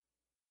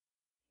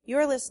You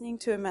are listening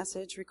to a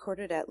message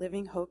recorded at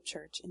Living Hope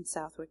Church in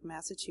Southwick,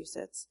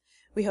 Massachusetts.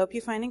 We hope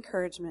you find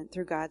encouragement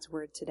through God's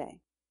Word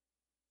today.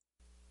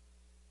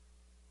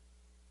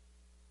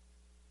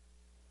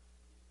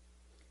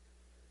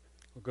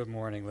 Well, good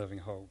morning, Living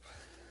Hope.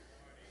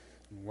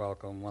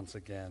 Welcome once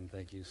again.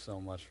 Thank you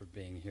so much for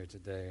being here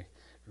today.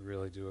 We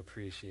really do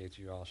appreciate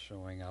you all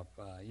showing up.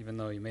 Even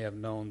though you may have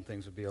known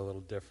things would be a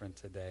little different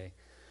today,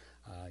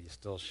 you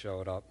still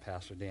showed up.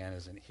 Pastor Dan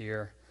isn't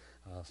here,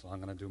 so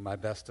I'm going to do my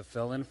best to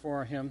fill in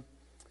for him.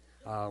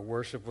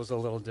 Worship was a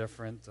little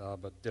different,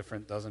 but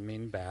different doesn't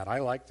mean bad. I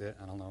liked it.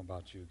 I don't know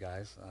about you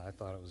guys. I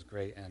thought it was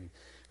great, and it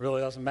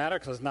really doesn't matter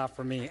because it's not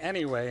for me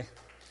anyway.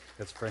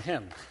 It's for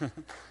him.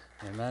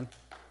 Amen.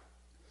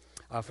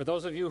 For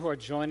those of you who are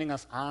joining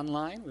us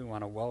online, we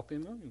want to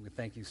welcome you. We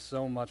thank you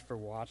so much for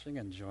watching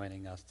and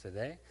joining us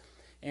today.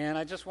 And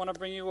I just want to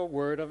bring you a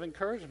word of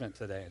encouragement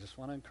today. I just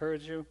want to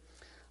encourage you.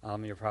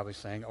 You're probably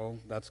saying, oh,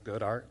 that's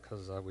good, Art,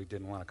 because we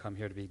didn't want to come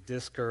here to be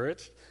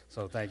discouraged.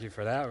 So thank you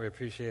for that. We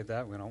appreciate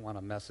that. We don't want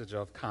a message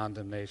of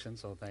condemnation,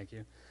 so thank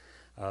you.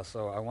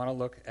 So I want to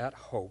look at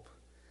hope,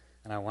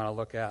 and I want to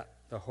look at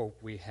the hope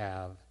we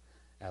have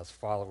as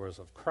followers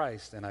of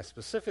Christ. And I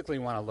specifically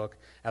want to look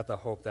at the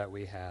hope that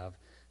we have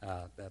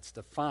that's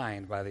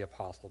defined by the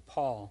Apostle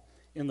Paul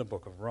in the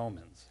book of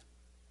Romans.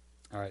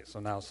 All right, so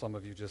now some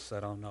of you just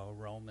said, oh no,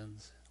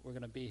 Romans, we're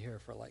going to be here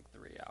for like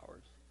 3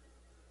 hours.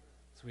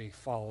 So we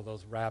follow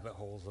those rabbit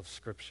holes of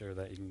Scripture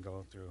that you can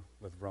go through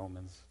with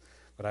Romans.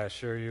 But I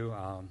assure you,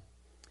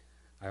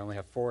 I only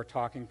have 4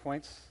 talking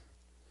points.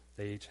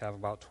 They each have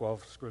about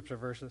 12 Scripture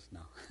verses. No.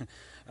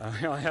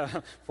 I only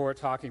have 4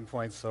 talking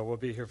points, so we'll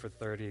be here for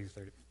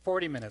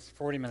 40 minutes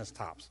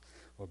tops.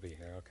 We'll be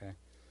here, okay?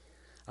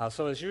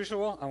 So as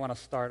usual, I want to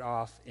start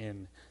off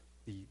in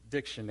the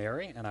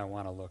dictionary, and I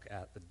want to look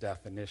at the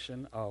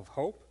definition of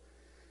hope.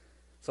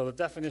 So the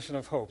definition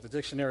of hope, the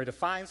dictionary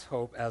defines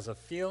hope as a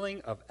feeling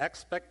of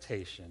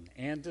expectation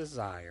and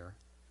desire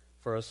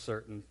for a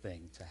certain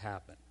thing to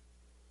happen.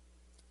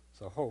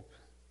 So hope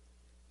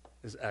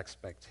is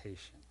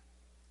expectation.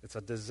 It's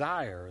a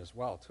desire as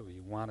well, too.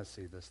 You want to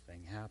see this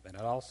thing happen.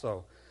 It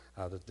also,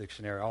 the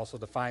dictionary also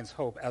defines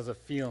hope as a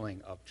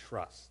feeling of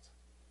trust.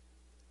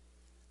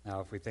 Now,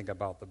 if we think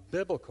about the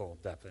biblical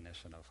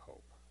definition of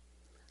hope,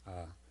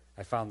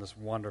 I found this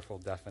wonderful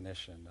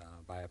definition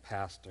by a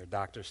pastor,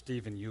 Dr.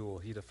 Stephen Ewell.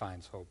 He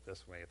defines hope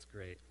this way. It's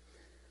great.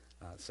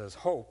 It says,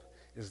 hope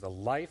is the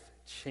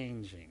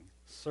life-changing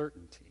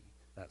certainty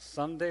that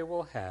someday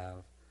we'll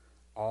have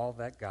all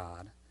that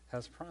God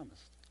has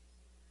promised.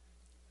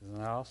 Isn't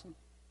that awesome?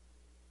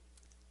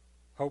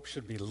 Hope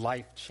should be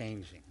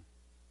life-changing.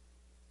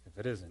 If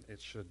it isn't,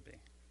 it should be.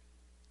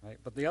 Right?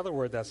 But the other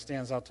word that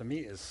stands out to me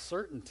is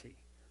certainty.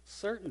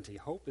 Certainty.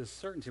 Hope is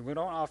certainty. We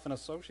don't often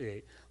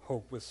associate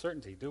hope with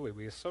certainty, do we?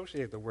 We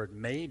associate the word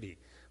maybe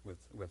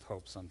with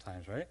hope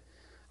sometimes, right?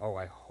 Oh,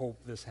 I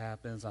hope this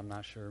happens. I'm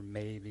not sure.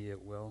 Maybe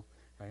it will,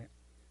 right?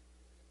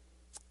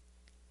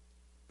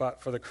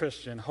 But for the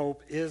Christian,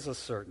 hope is a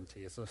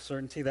certainty. It's a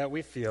certainty that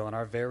we feel in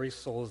our very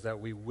souls that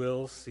we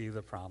will see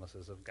the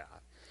promises of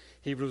God.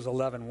 Hebrews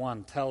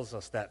 11:1 tells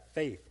us that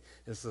faith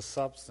is the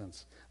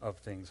substance of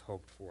things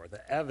hoped for,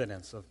 the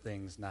evidence of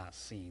things not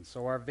seen.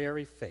 So our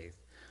very faith,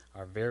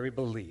 our very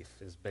belief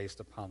is based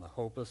upon the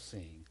hope of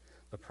seeing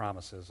the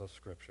promises of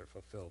Scripture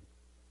fulfilled.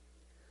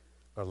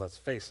 But let's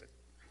face it,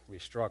 we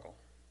struggle.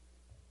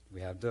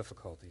 We have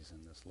difficulties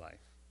in this life.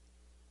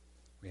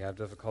 We have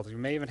difficulties. We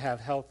may even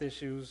have health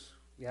issues.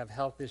 We have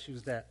health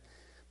issues that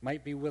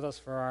might be with us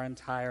for our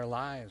entire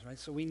lives, right?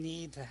 So we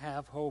need to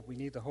have hope. We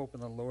need to hope in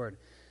the Lord.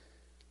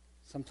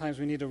 Sometimes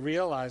we need to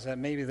realize that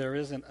maybe there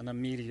isn't an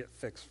immediate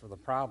fix for the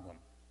problem,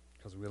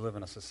 because we live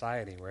in a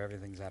society where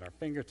everything's at our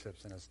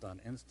fingertips and it's done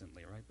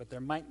instantly, right? But there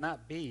might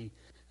not be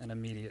an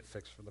immediate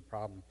fix for the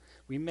problem.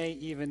 We may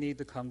even need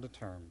to come to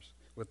terms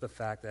with the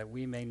fact that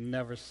we may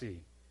never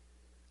see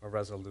a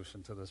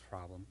resolution to this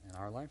problem in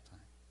our lifetime.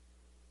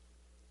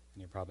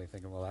 And you're probably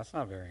thinking, well, that's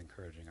not very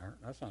encouraging, Art.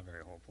 That's not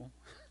very hopeful.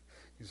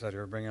 You said you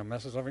were bringing a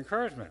message of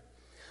encouragement.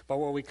 But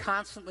what we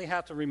constantly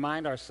have to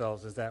remind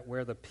ourselves is that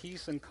where the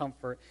peace and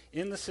comfort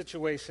in the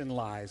situation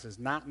lies is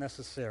not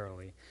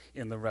necessarily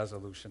in the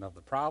resolution of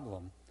the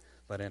problem,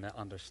 but in an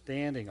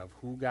understanding of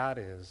who God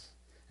is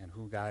and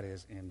who God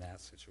is in that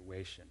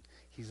situation.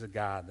 He's a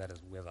God that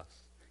is with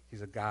us.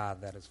 He's a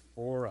God that is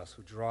for us,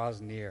 who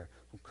draws near,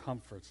 who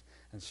comforts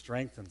and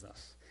strengthens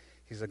us.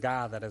 He's a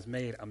God that has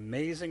made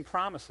amazing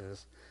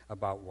promises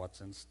about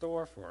what's in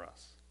store for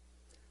us.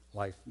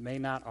 Life may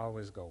not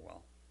always go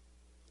well,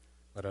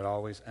 but it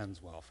always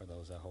ends well for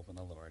those that hope in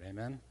the Lord.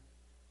 Amen?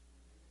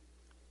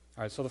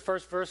 All right, so the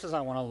first verses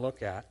I want to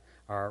look at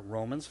are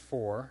Romans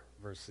 4,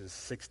 verses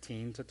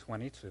 16 to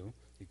 22.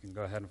 You can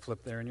go ahead and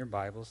flip there in your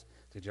Bibles.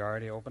 Did you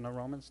already open to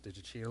Romans? Did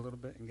you cheat a little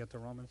bit and get to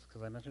Romans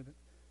because I mentioned it?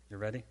 You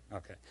ready?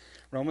 Okay.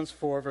 Romans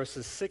 4,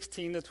 verses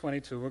 16 to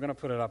 22. We're going to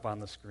put it up on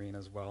the screen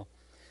as well.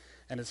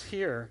 And it's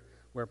here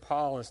where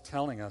Paul is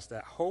telling us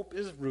that hope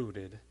is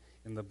rooted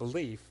in the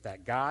belief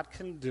that God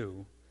can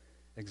do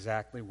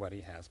exactly what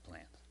he has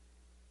planned.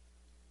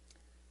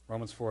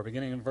 Romans 4,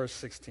 beginning in verse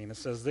 16, it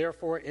says,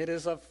 "Therefore it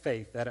is of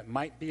faith that it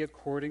might be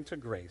according to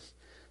grace,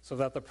 so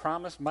that the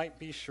promise might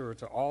be sure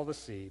to all the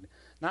seed,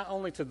 not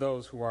only to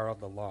those who are of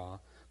the law,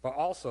 but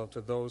also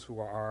to those who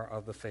are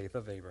of the faith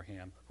of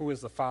Abraham, who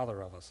is the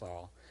father of us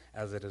all,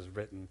 as it is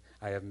written,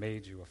 I have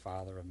made you a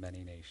father of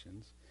many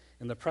nations,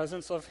 in the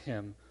presence of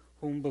him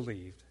whom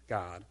believed,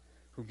 God,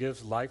 who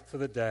gives life to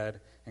the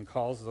dead and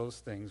calls those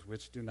things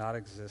which do not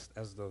exist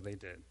as though they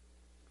did,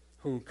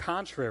 who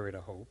contrary to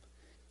hope,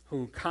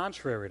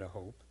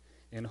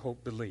 in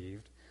hope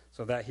believed,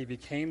 so that he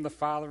became the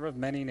father of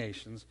many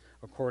nations,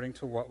 according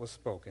to what was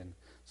spoken,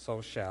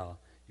 so shall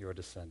your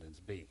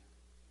descendants be.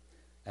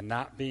 And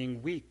not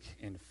being weak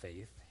in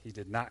faith, he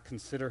did not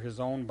consider his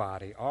own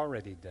body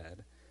already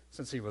dead,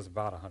 since he was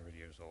about 100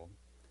 years old,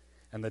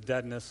 and the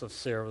deadness of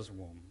Sarah's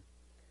womb.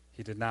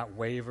 He did not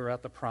waver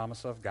at the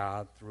promise of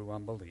God through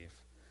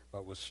unbelief,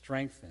 but was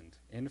strengthened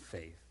in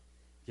faith,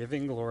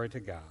 giving glory to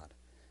God,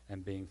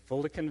 and being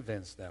fully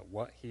convinced that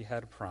what he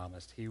had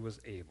promised he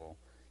was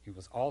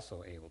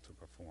also able to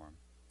perform.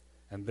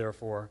 And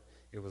therefore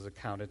it was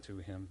accounted to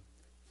him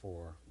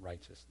for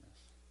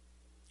righteousness.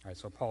 All right,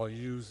 so Paul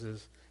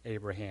uses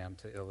Abraham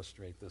to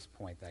illustrate this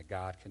point that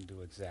God can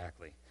do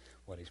exactly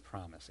what he's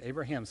promised.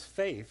 Abraham's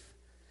faith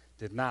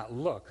did not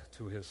look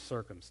to his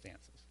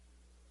circumstances.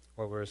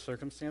 What were his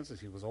circumstances?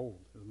 He was old.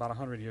 He was about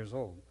 100 years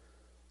old.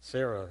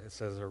 Sarah, it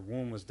says her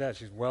womb was dead.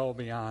 She's well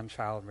beyond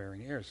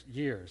childbearing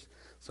years.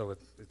 So it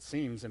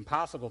seems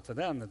impossible to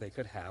them that they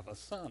could have a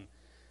son.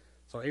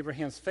 So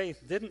Abraham's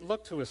faith didn't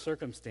look to his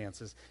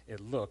circumstances. It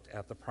looked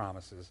at the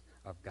promises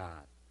of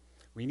God.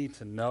 We need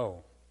to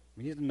know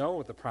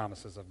what the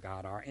promises of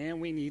God are,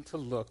 and we need to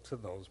look to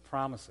those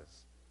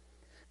promises.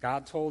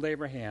 God told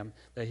Abraham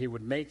that he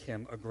would make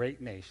him a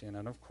great nation,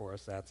 and of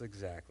course, that's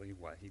exactly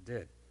what he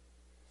did.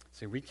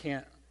 See, we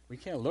can't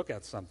look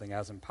at something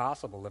as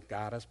impossible if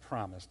God has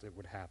promised it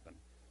would happen.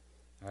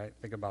 All right,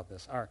 think about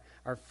this.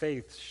 Our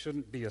faith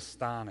shouldn't be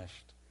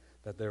astonished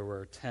that there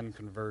were 10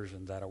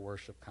 conversions at a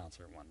worship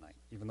concert one night,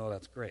 even though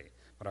that's great.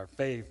 But our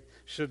faith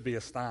should be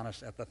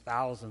astonished at the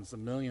thousands, the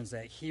millions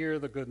that hear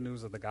the good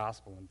news of the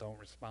gospel and don't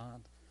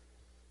respond.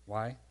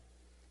 Why?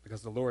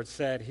 Because the Lord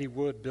said he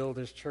would build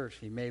his church.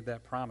 He made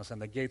that promise, and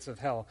the gates of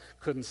hell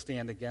couldn't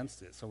stand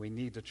against it. So we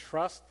need to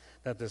trust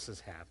that this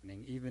is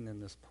happening, even in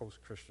this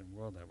post-Christian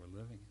world that we're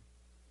living in.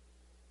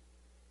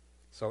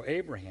 So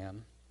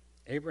Abraham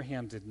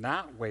did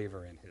not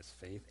waver in his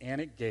faith,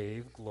 and it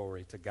gave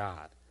glory to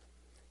God.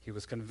 He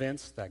was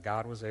convinced that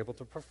God was able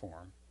to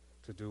perform,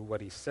 to do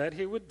what he said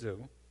he would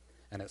do,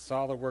 and it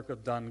saw the work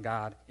of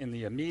God in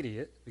the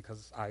immediate,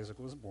 because Isaac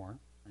was born,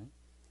 right?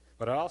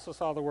 But it also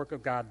saw the work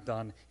of God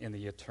done in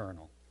the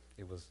eternal.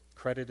 It was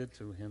credited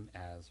to him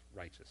as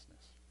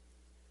righteousness.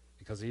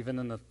 Because even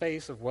in the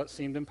face of what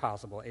seemed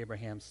impossible,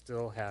 Abraham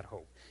still had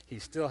hope. He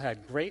still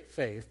had great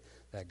faith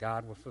that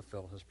God would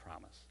fulfill his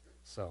promise.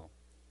 So,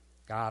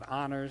 God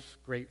honors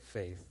great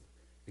faith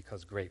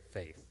because great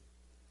faith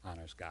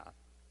honors God.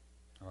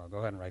 Oh, go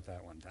ahead and write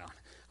that one down.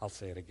 I'll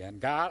say it again.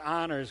 God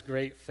honors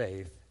great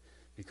faith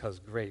because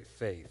great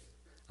faith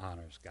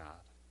honors God.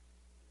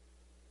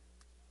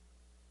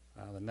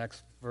 The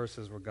next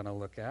verses we're going to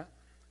look at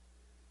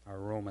are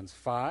Romans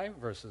 5,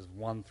 verses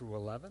 1 through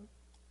 11.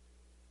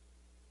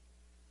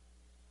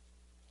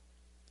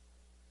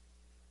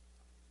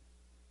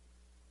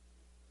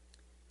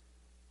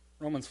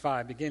 Romans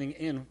 5, beginning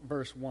in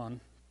verse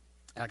 1.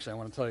 Actually, I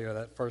want to tell you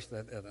that first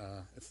that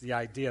it's the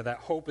idea that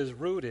hope is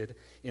rooted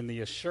in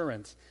the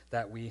assurance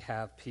that we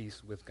have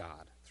peace with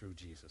God through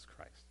Jesus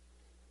Christ.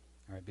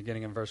 All right,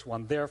 beginning in verse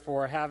 1.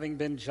 Therefore, having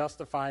been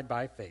justified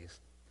by faith,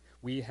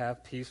 we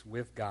have peace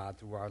with God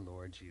through our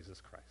Lord Jesus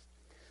Christ,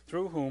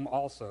 through whom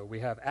also we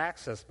have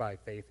access by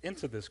faith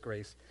into this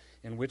grace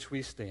in which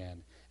we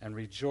stand and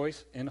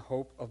rejoice in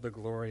hope of the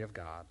glory of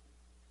God.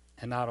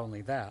 And not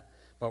only that,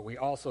 but we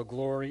also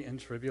glory in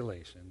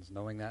tribulations,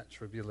 knowing that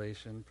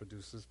tribulation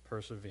produces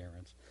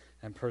perseverance,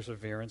 and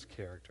perseverance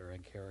character,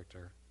 and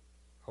character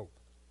hope.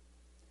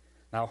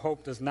 Now,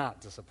 hope does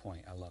not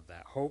disappoint. I love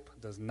that. Hope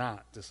does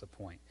not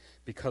disappoint,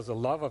 because the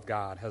love of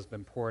God has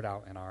been poured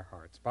out in our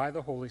hearts by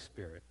the Holy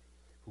Spirit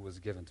who was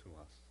given to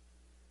us.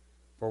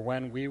 For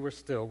when we were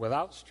still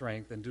without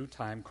strength, in due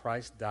time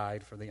Christ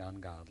died for the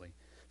ungodly.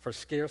 For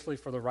scarcely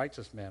for the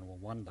righteous man will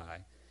one die,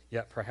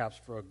 yet perhaps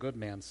for a good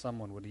man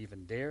someone would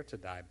even dare to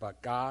die.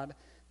 But God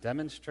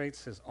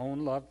demonstrates his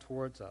own love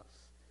towards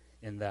us,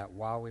 in that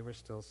while we were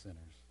still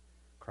sinners,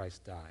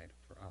 Christ died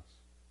for us.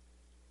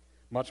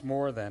 Much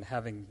more than,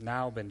 having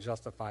now been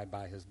justified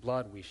by his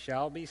blood, we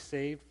shall be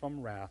saved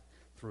from wrath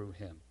through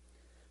him.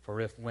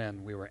 For if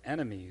when we were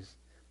enemies,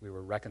 we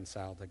were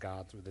reconciled to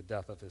God through the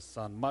death of his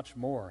Son, much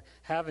more,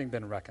 having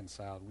been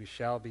reconciled, we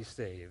shall be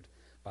saved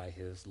by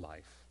his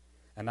life.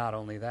 And not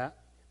only that,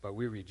 but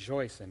we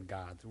rejoice in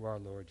God through our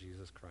Lord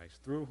Jesus Christ,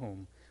 through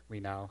whom we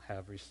now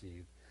have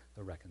received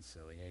the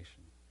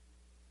reconciliation.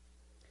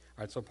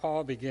 All right, so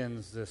Paul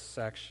begins this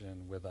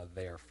section with a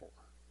therefore,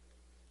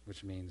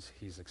 which means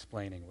he's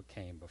explaining what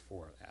came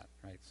before that,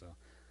 right? So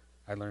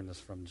I learned this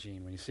from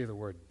Gene. When you see the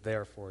word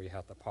therefore, you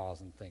have to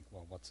pause and think,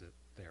 well, what's it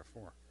there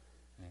for?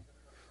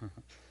 Right?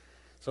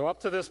 So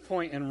up to this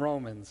point in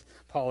Romans,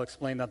 Paul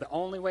explained that the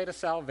only way to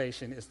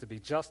salvation is to be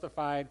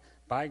justified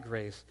by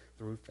grace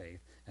through faith.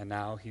 And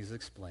now he's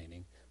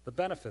explaining the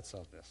benefits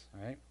of this,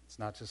 right? It's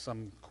not just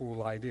some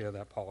cool idea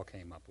that Paul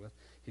came up with.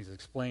 He's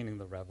explaining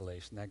the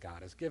revelation that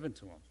God has given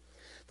to him.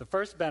 The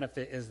first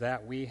benefit is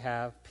that we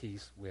have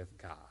peace with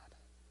God.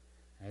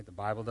 Right? The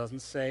Bible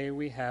doesn't say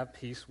we have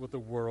peace with the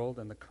world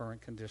and the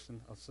current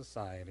condition of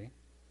society.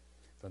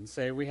 It doesn't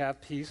say we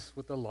have peace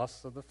with the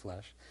lusts of the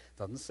flesh. It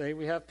doesn't say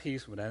we have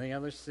peace with any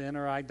other sin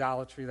or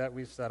idolatry that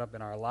we've set up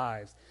in our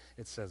lives.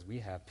 It says we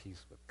have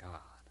peace with God.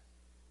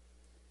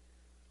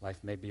 Life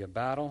may be a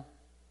battle,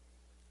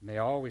 may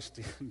always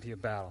be a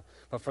battle.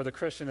 But for the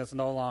Christian, it's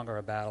no longer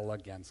a battle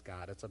against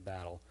God. It's a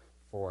battle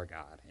for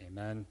God.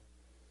 Amen?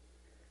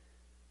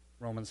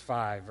 Romans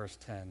 5, verse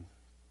 10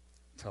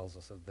 tells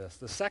us of this.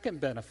 The second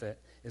benefit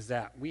is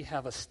that we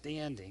have a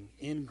standing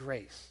in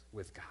grace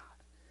with God.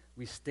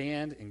 We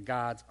stand in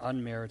God's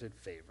unmerited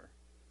favor.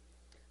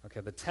 Okay,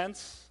 the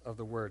tense of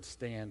the word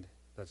stand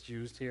that's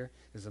used here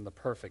is in the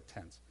perfect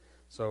tense.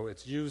 So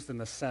it's used in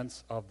the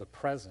sense of the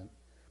present,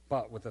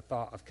 but with the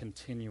thought of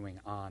continuing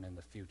on in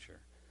the future.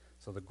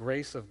 So the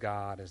grace of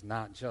God is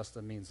not just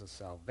a means of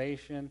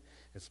salvation,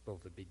 it's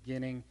both a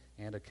beginning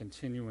and a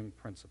continuing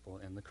principle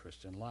in the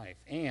Christian life.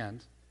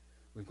 And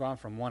we've gone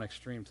from one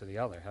extreme to the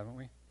other, haven't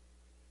we?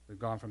 We've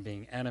gone from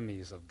being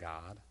enemies of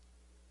God,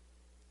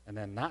 and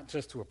then not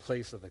just to a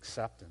place of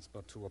acceptance,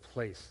 but to a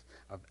place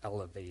of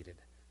elevated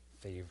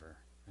favor,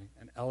 right?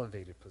 An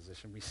elevated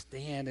position. We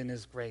stand in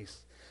his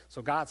grace.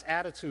 So God's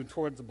attitude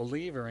towards the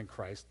believer in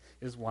Christ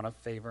is one of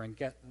favor, and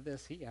get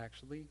this, he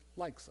actually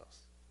likes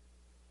us.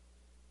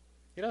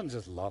 He doesn't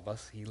just love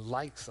us, he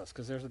likes us,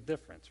 because there's a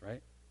difference,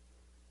 right?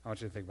 I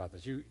want you to think about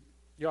this. You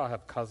all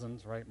have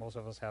cousins, right? Most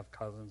of us have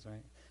cousins,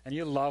 right? And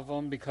you love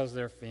them because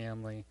they're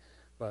family,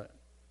 but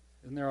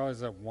isn't there always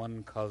that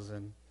one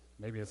cousin,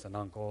 maybe it's an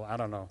uncle, I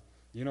don't know.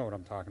 You know what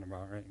I'm talking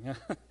about, right?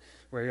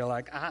 Where you're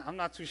like, I'm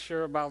not too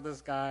sure about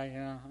this guy,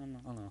 I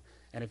don't know.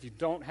 And if you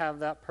don't have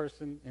that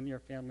person in your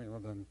family, well,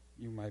 then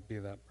you might be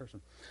that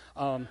person.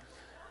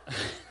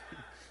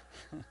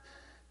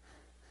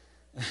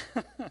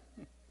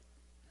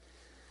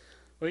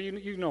 Well,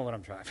 you know what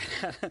I'm trying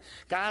to.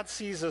 God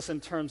sees us in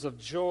terms of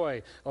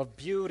joy, of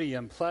beauty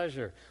and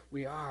pleasure.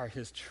 We are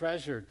his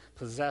treasured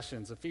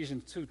possessions.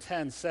 Ephesians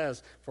 2:10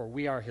 says, for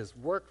we are his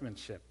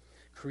workmanship,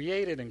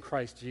 created in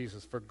Christ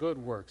Jesus for good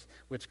works,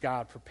 which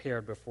God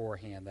prepared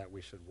beforehand that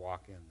we should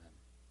walk in them.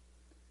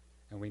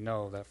 And we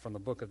know that from the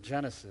book of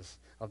Genesis,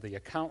 of the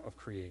account of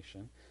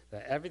creation,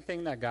 that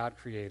everything that God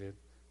created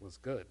was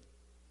good.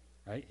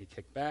 Right? He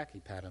kicked back, he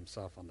patted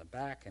himself on the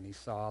back, and he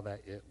saw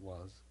that it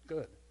was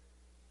good.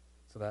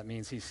 So that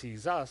means he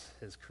sees us,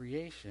 his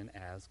creation,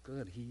 as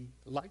good. He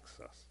likes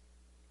us.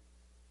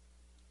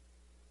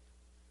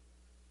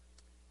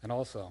 And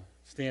also,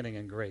 standing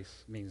in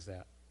grace means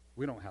that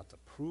we don't have to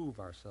prove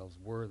ourselves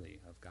worthy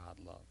of God's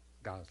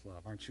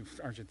love. Aren't you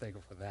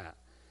thankful for that?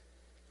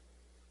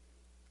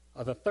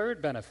 The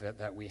third benefit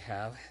that we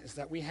have is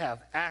that we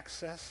have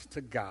access to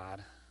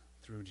God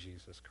through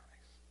Jesus Christ.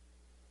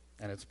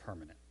 And it's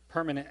permanent.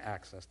 Permanent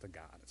access to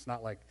God. It's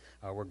not like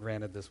we're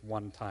granted this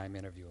one-time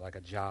interview, like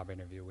a job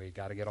interview where you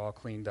got to get all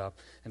cleaned up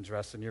and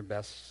dressed in your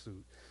best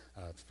suit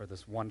for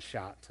this one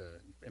shot to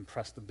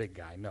impress the big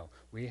guy. No,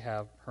 we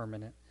have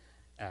permanent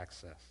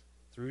access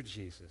through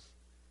Jesus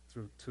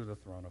to the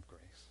throne of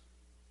grace.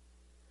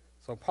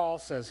 So Paul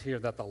says here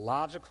that the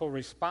logical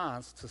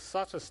response to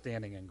such a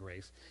standing in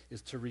grace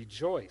is to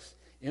rejoice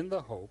in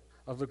the hope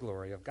of the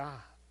glory of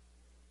God.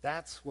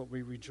 That's what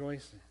we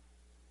rejoice in.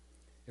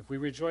 If we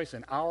rejoice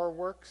in our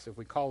works, if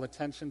we call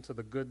attention to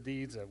the good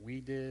deeds that we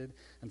did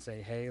and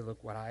say, hey,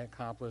 look what I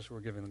accomplished,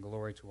 we're giving the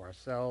glory to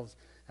ourselves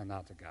and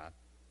not to God.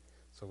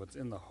 So it's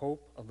in the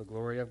hope of the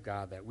glory of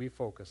God that we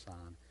focus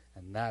on,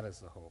 and that is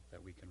the hope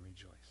that we can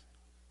rejoice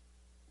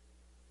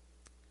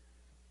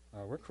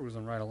in. We're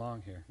cruising right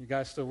along here. You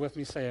guys still with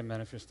me? Say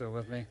amen if you're still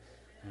with me.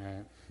 All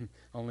right.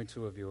 Only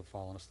 2 of you have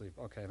fallen asleep.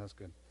 Okay, that's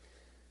good.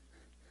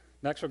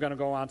 Next, we're going to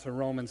go on to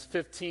Romans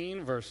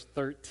 15, verse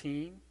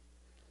 13.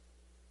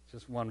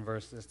 Just one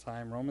verse this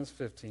time, Romans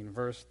 15,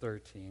 verse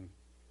 13,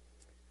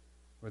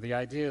 where the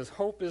idea is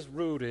hope is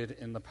rooted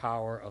in the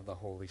power of the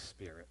Holy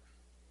Spirit.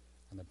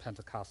 In the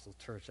Pentecostal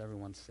church,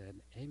 everyone said,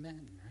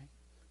 amen, right?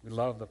 We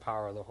love the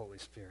power of the Holy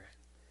Spirit.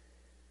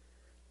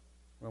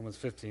 Romans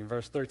 15,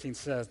 verse 13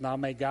 says, now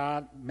may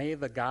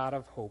the God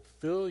of hope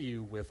fill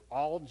you with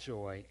all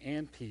joy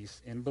and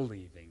peace in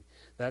believing,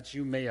 that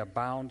you may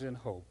abound in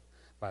hope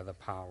by the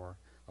power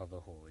of the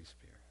Holy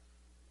Spirit.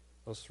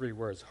 Those 3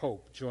 words,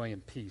 hope, joy,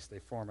 and peace, they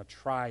form a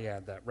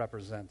triad that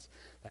represents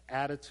the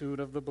attitude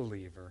of the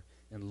believer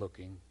in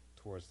looking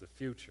towards the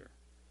future.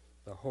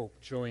 The hope,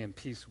 joy, and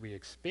peace we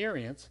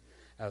experience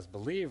as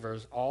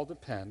believers all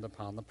depend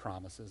upon the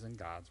promises in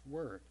God's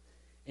word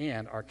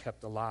and are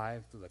kept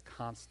alive through the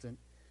constant,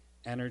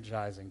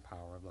 energizing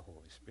power of the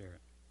Holy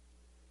Spirit.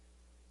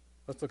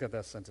 Let's look at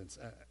that sentence.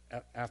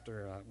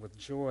 After, with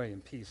joy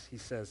and peace, he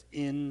says,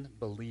 in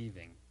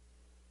believing.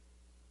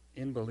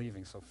 In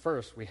believing. So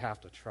first, we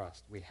have to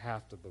trust. We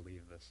have to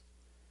believe this.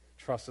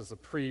 Trust is a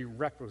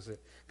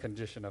prerequisite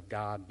condition of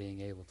God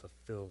being able to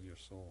fill your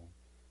soul.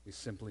 We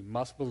simply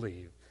must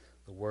believe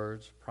the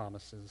words,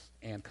 promises,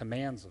 and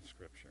commands of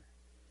Scripture.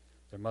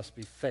 There must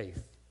be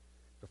faith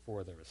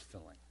before there is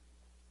filling.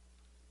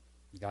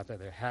 You got that?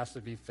 There has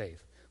to be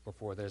faith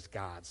before there's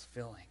God's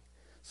filling.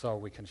 So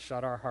we can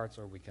shut our hearts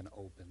or we can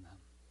open them.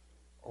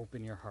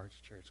 Open your hearts,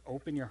 church.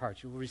 Open your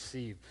hearts. You will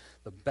receive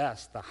the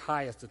best, the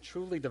highest, the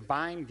truly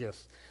divine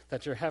gifts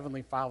that your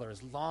Heavenly Father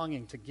is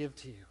longing to give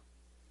to you.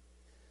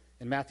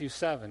 In Matthew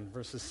 7,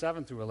 verses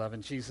 7 through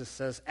 11, Jesus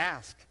says,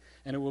 ask,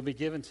 and it will be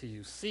given to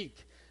you.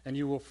 Seek, and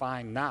you will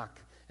find. Knock,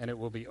 and it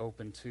will be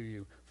opened to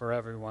you. For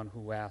everyone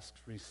who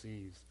asks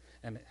receives,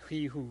 and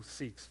he who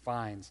seeks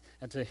finds.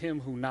 And to him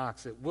who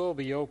knocks it will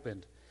be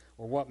opened.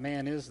 Or what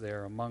man is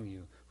there among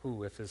you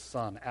who, if his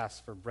son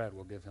asks for bread,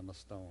 will give him a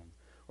stone?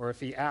 Or if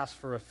he asks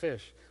for a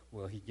fish,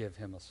 will he give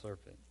him a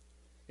serpent?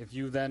 If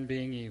you then,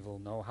 being evil,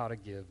 know how to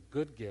give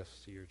good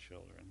gifts to your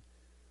children,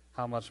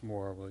 how much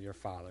more will your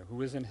Father,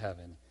 who is in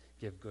heaven,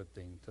 give good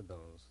things to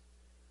those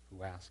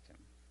who ask him?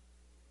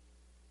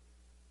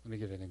 Let me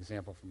give you an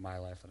example from my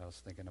life that I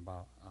was thinking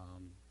about.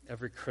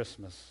 Every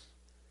Christmas,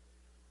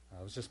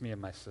 it was just me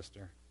and my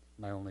sister,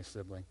 my only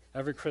sibling.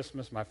 Every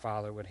Christmas, my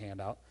father would hand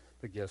out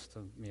the gifts to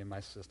me and my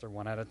sister.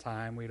 One at a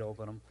time, we'd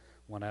open them.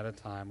 One at a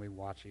time, we'd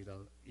watch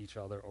each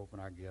other open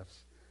our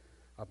gifts.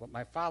 But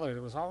my father,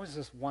 there was always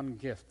this one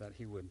gift that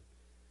he would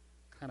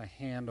kind of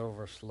hand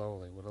over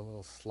slowly with a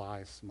little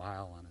sly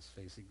smile on his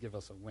face. He'd give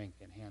us a wink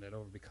and hand it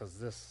over because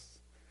this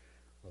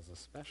was a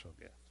special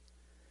gift.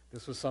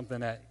 This was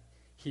something that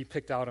he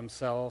picked out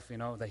himself,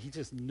 that he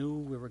just knew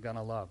we were going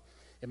to love.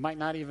 It might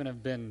not even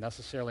have been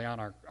necessarily on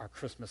our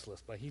Christmas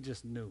list, but he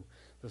just knew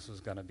this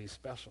was going to be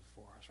special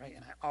for us, right?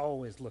 And I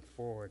always look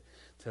forward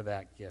to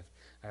that gift.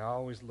 I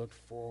always looked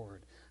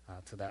forward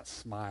to that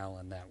smile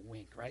and that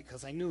wink, right?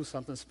 Because I knew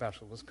something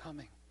special was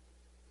coming.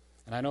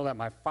 And I know that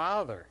my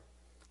father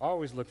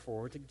always looked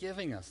forward to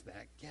giving us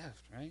that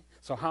gift, right?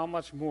 So how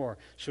much more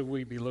should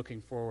we be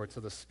looking forward to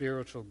the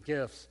spiritual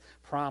gifts,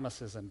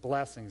 promises, and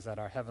blessings that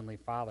our Heavenly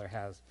Father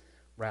has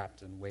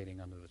wrapped and waiting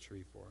under the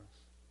tree for us?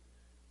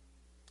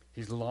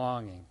 He's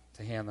longing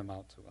to hand them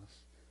out to us.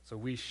 So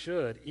we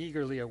should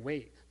eagerly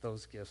await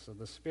those gifts of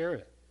the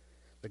Spirit.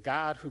 The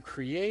God who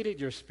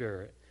created your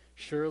spirit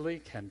surely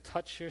can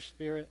touch your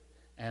spirit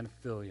and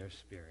fill your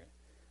spirit.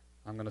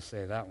 I'm going to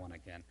say that one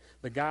again.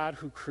 The God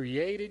who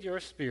created your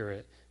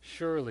spirit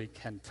surely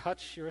can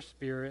touch your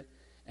spirit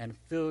and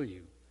fill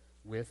you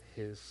with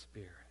his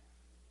Spirit.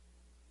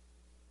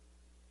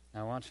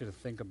 Now I want you to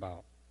think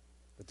about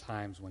the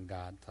times when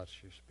God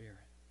touched your spirit.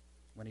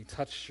 When he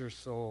touched your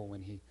soul,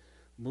 when he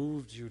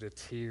moved you to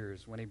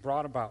tears, when he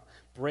brought about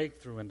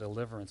breakthrough and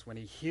deliverance, when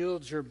he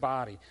healed your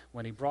body,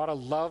 when he brought a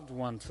loved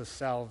one to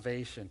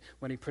salvation,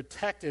 when he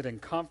protected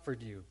and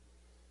comforted you.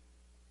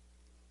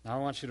 Now I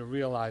want you to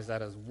realize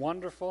that as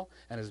wonderful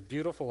and as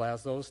beautiful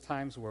as those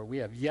times were, we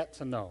have yet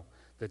to know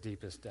the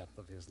deepest depth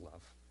of his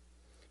love.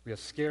 We have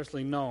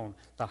scarcely known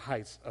the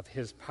heights of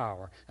his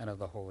power and of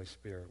the Holy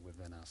Spirit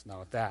within us.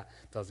 Now, if that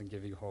doesn't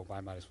give you hope,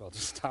 I might as well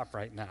just stop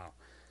right now.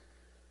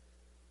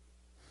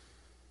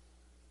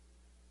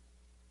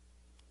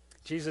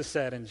 Jesus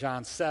said in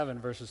John 7,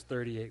 verses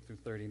 38 through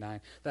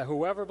 39, that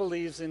whoever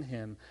believes in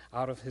him,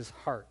 out of his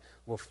heart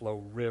will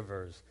flow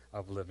rivers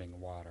of living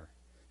water.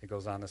 It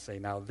goes on to say,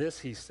 now this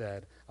he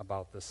said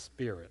about the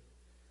Spirit,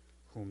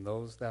 whom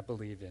those that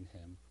believe in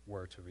him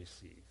were to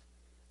receive.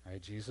 All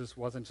right, Jesus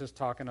wasn't just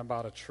talking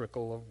about a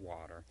trickle of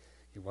water.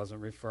 He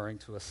wasn't referring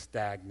to a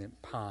stagnant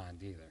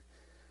pond either.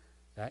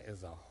 That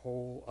is a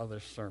whole other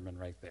sermon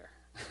right there.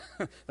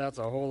 That's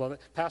a whole other.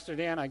 Pastor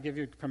Dan, I give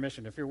you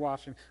permission. If you're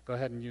watching, go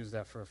ahead and use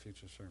that for a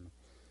future sermon.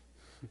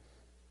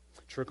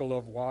 Trickle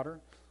of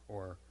water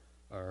or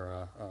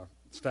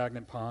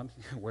stagnant pond.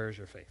 Where's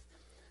your faith?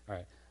 All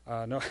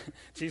right. No,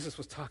 Jesus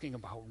was talking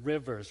about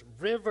rivers.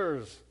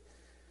 Rivers.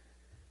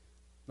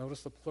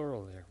 Notice the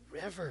plural there.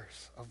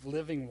 Rivers of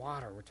living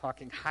water. We're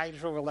talking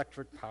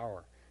hydroelectric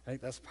power.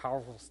 Right? That's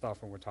powerful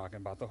stuff when we're talking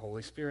about the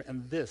Holy Spirit.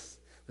 And this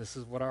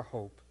is what our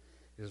hope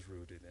is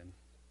rooted in.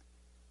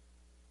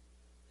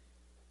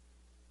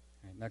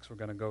 All right, next we're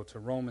going to go to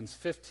Romans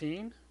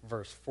 15,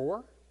 verse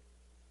 4.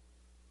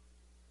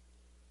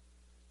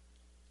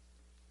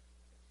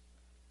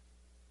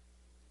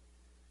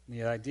 And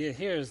the idea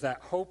here is that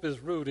hope is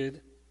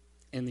rooted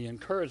in the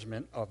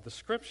encouragement of the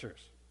Scriptures.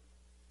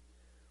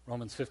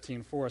 Romans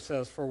 15:4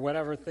 says, for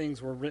whatever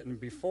things were written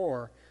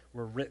before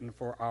were written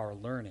for our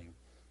learning,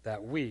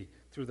 that we,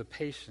 through the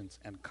patience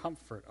and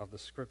comfort of the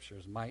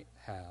Scriptures, might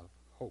have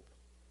hope.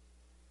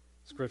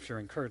 Scripture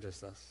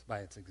encourages us by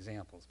its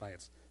examples, by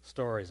its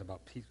stories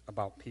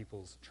about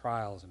people's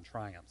trials and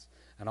triumphs,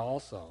 and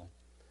also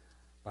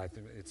by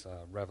its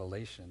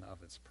revelation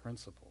of its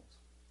principles.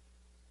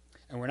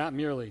 And we're not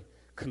merely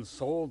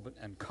consoled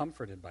and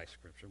comforted by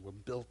Scripture, we're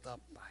built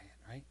up by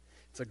it, right?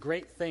 It's a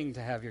great thing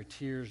to have your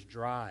tears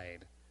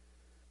dried,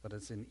 but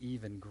it's an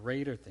even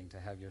greater thing to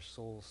have your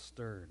soul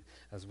stirred,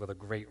 as with a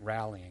great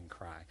rallying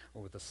cry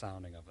or with the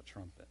sounding of a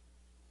trumpet.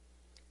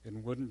 It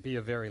wouldn't be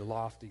a very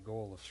lofty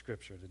goal of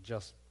Scripture to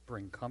just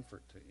bring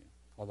comfort to you,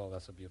 although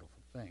that's a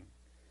beautiful thing,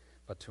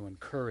 but to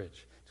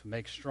encourage, to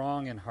make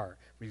strong in heart,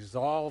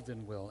 resolved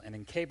in will, and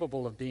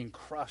incapable of being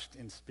crushed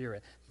in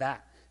spirit.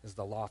 That is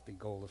the lofty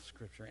goal of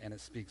Scripture, and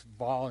it speaks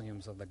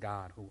volumes of the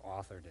God who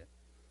authored it.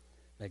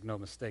 Make no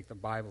mistake, the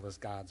Bible is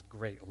God's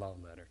great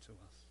love letter to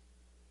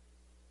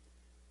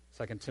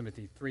us. 2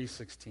 Timothy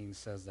 3:16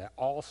 says that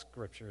all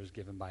Scripture is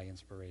given by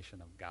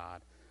inspiration of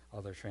God.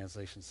 Other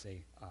translations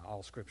say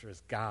all Scripture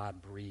is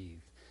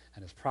God-breathed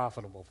and is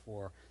profitable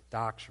for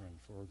doctrine,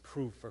 for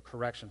reproof, for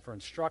correction, for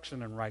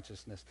instruction in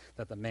righteousness,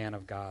 that the man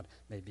of God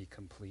may be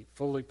complete,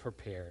 fully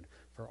prepared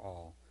for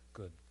all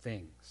good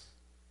things.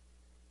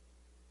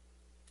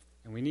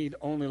 And we need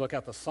only look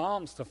at the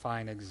Psalms to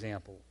find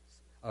examples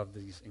of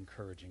these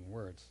encouraging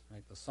words.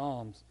 Right? The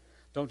Psalms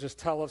don't just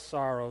tell of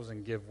sorrows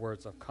and give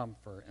words of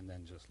comfort and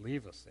then just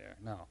leave us there.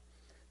 No,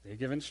 they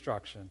give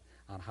instruction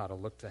on how to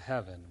look to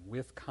heaven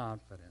with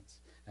confidence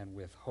and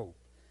with hope.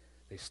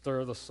 They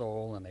stir the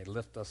soul and they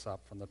lift us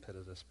up from the pit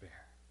of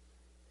despair.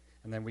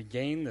 And then we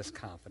gain this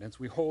confidence.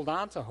 We hold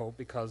on to hope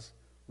because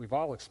we've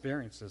all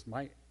experienced His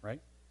might, right?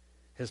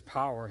 His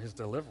power, His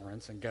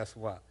deliverance, and guess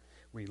what?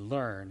 We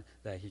learn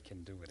that He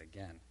can do it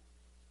again.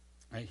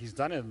 Right? He's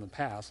done it in the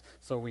past,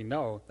 so we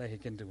know that He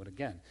can do it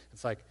again.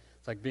 It's like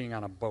being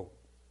on a boat,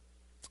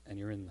 and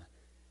you're in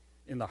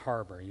the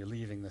harbor. You're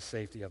leaving the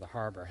safety of the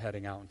harbor,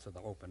 heading out into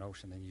the open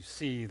ocean, and you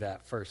see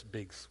that first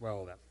big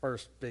swell, that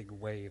first big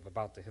wave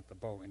about to hit the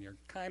boat, and you're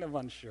kind of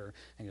unsure,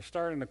 and you're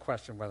starting to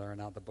question whether or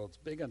not the boat's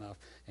big enough,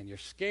 and you're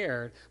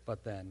scared,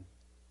 but then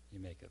you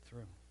make it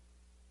through.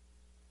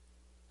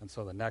 And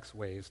so the next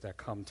waves that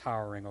come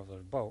towering over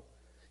the boat,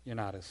 you're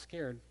not as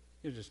scared.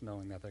 You're just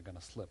knowing that they're going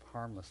to slip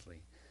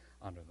harmlessly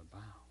under the bow.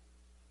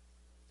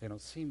 They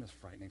don't seem as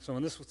frightening. So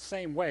in this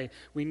same way,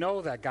 we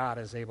know that God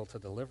is able to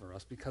deliver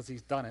us because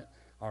He's done it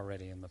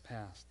already in the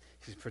past.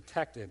 He's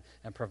protected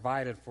and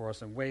provided for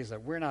us in ways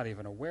that we're not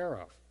even aware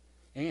of.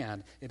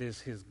 And it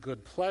is His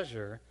good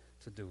pleasure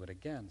to do it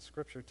again.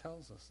 Scripture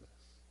tells us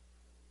this.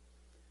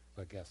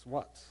 But guess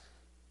what?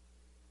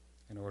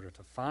 In order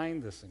to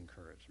find this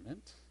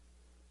encouragement,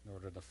 in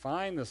order to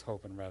find this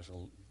hope and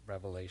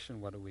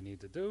revelation, what do we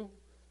need to do?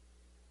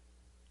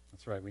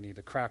 That's right, we need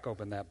to crack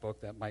open that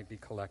book that might be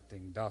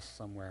collecting dust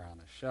somewhere on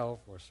a shelf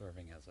or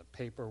serving as a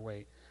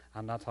paperweight.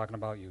 I'm not talking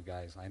about you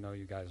guys. I know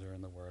you guys are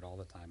in the Word all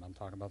the time. I'm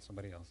talking about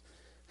somebody else.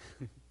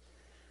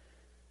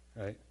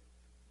 Right?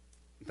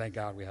 Thank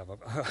God we have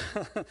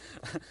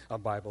a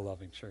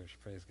Bible-loving church.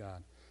 Praise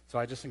God. So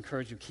I just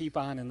encourage you, keep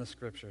on in the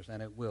Scriptures,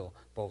 and it will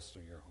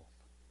bolster your hope.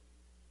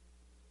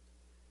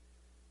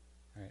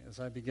 All right, as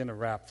I begin to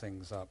wrap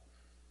things up,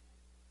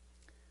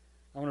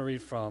 I want to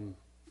read from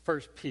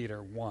 1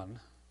 Peter 1,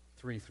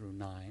 3 through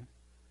 9,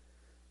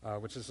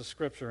 which is a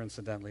scripture,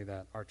 incidentally,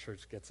 that our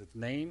church gets its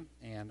name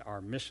and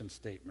our mission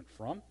statement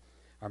from.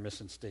 Our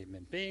mission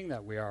statement being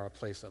that we are a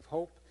place of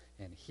hope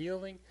and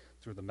healing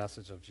through the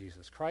message of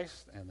Jesus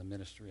Christ and the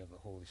ministry of the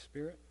Holy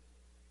Spirit.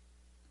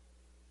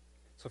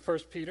 So 1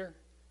 Peter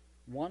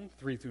 1,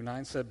 3 through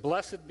 9 said,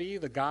 "Blessed be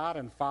the God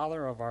and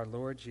Father of our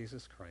Lord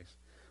Jesus Christ,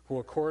 who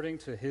according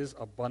to His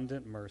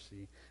abundant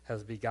mercy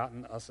has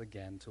begotten us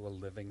again to a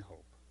living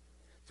hope,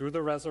 through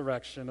the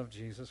resurrection of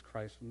Jesus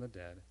Christ from the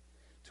dead,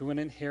 to an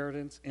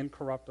inheritance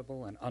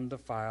incorruptible and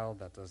undefiled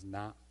that does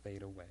not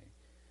fade away,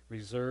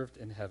 reserved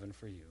in heaven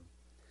for you,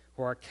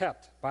 who are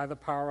kept by the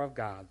power of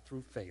God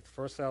through faith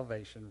for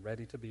salvation,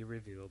 ready to be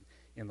revealed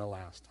in the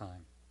last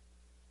time.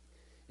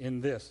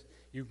 In this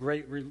you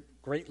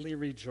greatly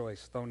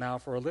rejoice, though now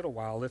for a little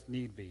while, if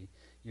need be,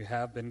 you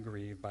have been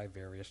grieved by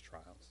various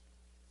trials,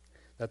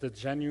 that the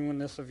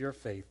genuineness of your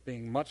faith,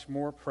 being much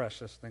more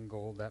precious than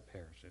gold that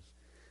perishes,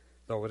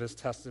 though it is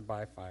tested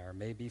by fire,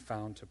 may be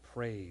found to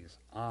praise,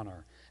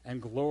 honor,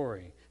 and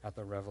glory at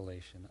the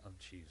revelation of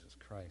Jesus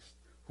Christ,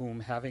 whom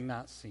having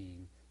not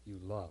seen, you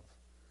love.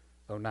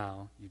 Though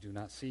now you do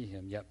not see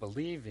Him, yet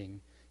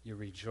believing, you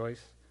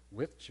rejoice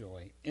with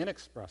joy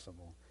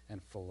inexpressible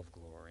and full of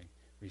glory,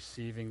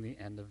 receiving the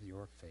end of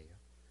your faith,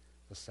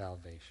 the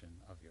salvation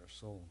of your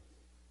soul."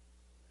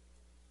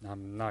 Now,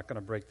 I'm not going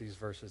to break these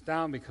verses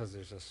down because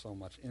there's just so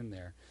much in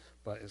there,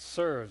 but it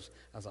serves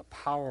as a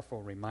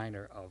powerful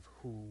reminder of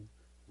who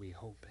we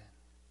hope in.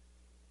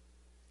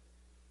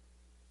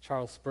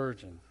 Charles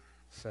Spurgeon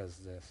says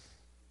this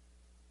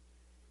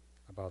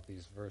about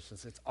these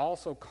verses: "It's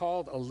also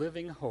called a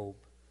living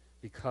hope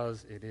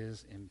because it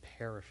is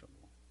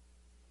imperishable.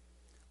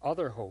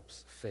 Other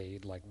hopes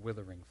fade like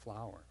withering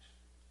flowers.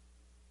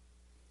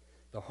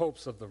 The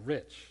hopes of the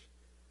rich,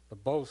 the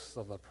boasts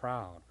of the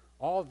proud,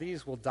 all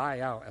these will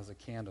die out as a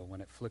candle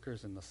when it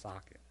flickers in the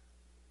socket.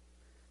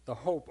 The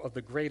hope of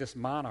the greatest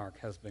monarch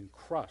has been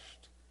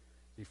crushed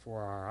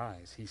before our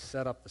eyes. He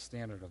set up the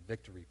standard of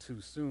victory too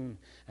soon,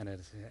 and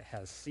it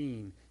has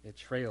seen it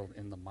trailed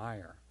in the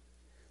mire.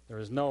 There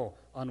is no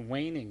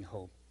unwaning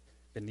hope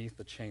beneath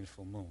the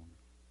changeful moon.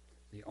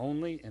 The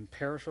only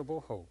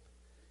imperishable hope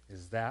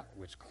is that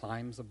which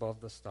climbs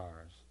above the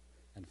stars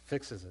and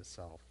fixes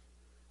itself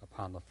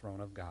upon the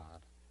throne of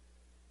God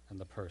and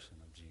the person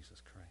of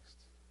Jesus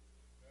Christ.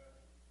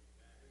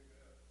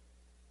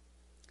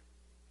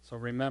 So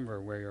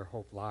remember where your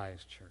hope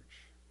lies,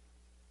 church.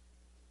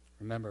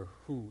 Remember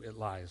who it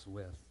lies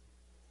with.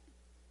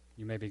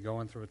 You may be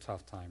going through a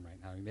tough time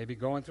right now. You may be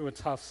going through a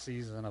tough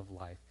season of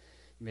life.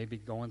 You may be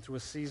going through a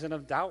season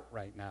of doubt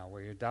right now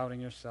where you're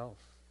doubting yourself,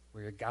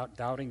 where you're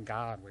doubting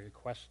God, where you're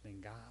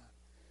questioning God.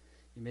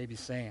 You may be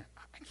saying,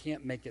 I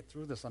can't make it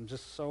through this. I'm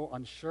just so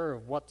unsure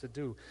of what to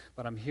do.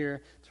 But I'm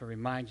here to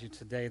remind you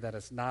today that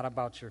it's not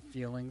about your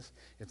feelings,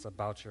 it's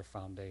about your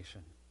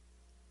foundation.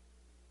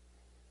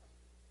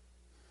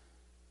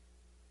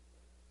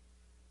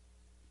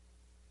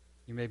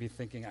 You may be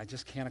thinking, I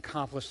just can't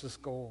accomplish this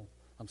goal.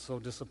 I'm so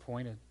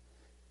disappointed.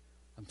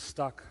 I'm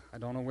stuck. I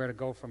don't know where to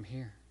go from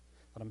here.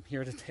 But I'm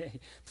here today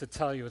to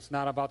tell you it's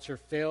not about your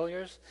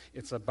failures,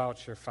 it's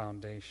about your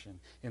foundation.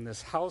 In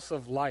this house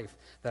of life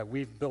that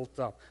we've built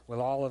up with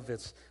all of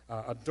its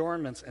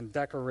adornments and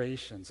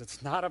decorations,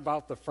 it's not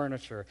about the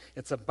furniture,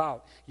 it's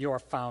about your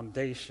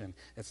foundation.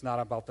 It's not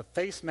about the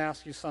face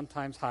mask you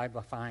sometimes hide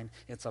behind,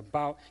 it's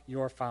about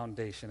your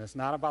foundation. It's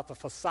not about the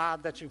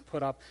facade that you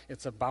put up,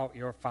 it's about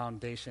your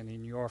foundation.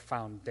 And your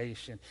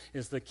foundation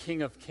is the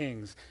King of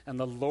Kings and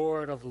the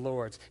Lord of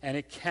Lords, and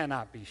it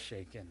cannot be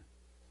shaken.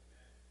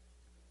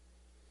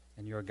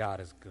 And your God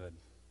is good.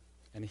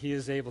 And he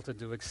is able to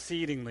do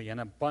exceedingly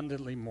and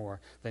abundantly more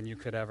than you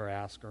could ever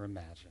ask or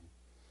imagine.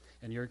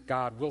 And your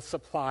God will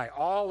supply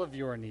all of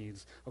your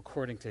needs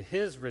according to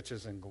his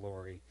riches and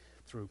glory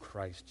through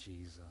Christ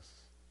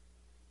Jesus.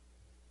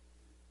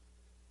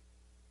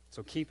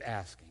 So keep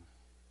asking,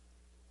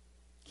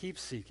 keep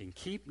seeking,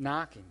 keep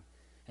knocking,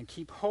 and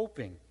keep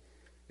hoping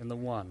in the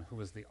one who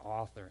is the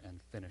author and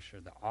finisher,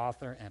 the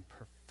author and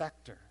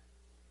perfecter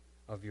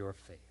of your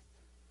faith,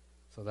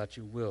 so that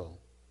you will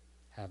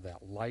have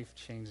that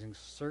life-changing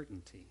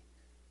certainty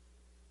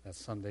that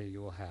someday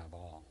you will have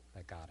all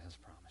that God has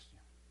promised you.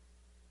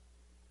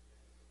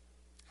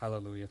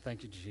 Hallelujah.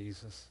 Thank you,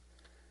 Jesus.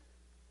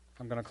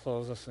 I'm going to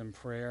close us in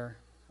prayer.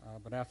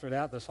 But after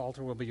that, this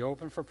altar will be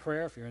open for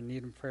prayer. If you're in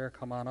need of prayer,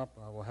 come on up.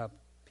 We'll have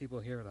people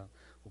here that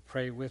will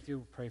pray with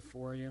you, pray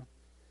for you.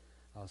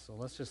 So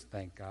let's just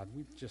thank God.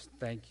 We just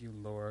thank you,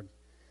 Lord,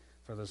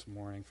 for this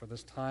morning, for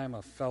this time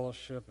of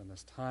fellowship and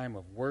this time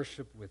of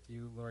worship with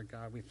you, Lord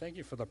God. We thank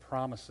you for the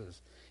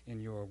promises in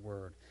your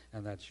word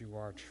and that you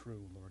are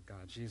true, Lord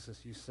God.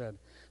 Jesus, you said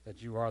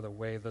that you are the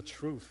way, the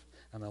truth,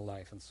 and the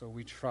life. And so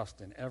we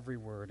trust in every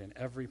word and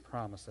every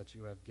promise that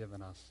you have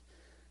given us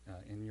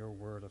in your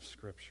word of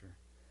Scripture.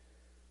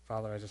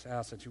 Father, I just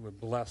ask that you would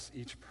bless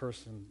each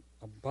person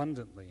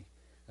abundantly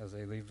as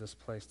they leave this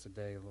place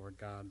today, Lord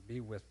God.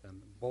 Be with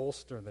them.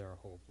 Bolster their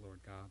hope,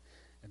 Lord God.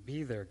 And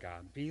be their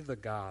God. Be the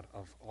God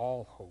of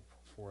all hope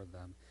for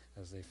them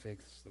as they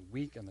face the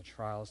week and the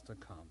trials to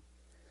come.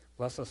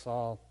 Bless us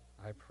all,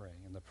 I pray,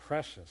 in the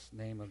precious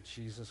name of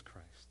Jesus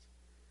Christ.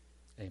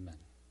 Amen.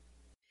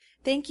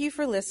 Thank you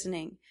for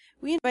listening.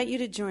 We invite you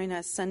to join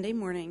us Sunday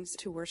mornings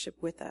to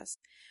worship with us.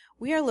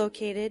 We are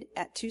located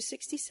at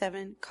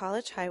 267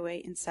 College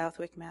Highway in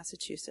Southwick,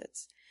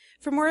 Massachusetts.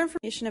 For more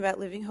information about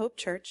Living Hope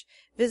Church,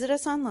 visit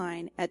us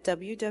online at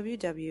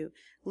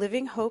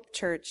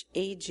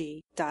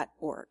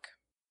www.livinghopechurchag.org.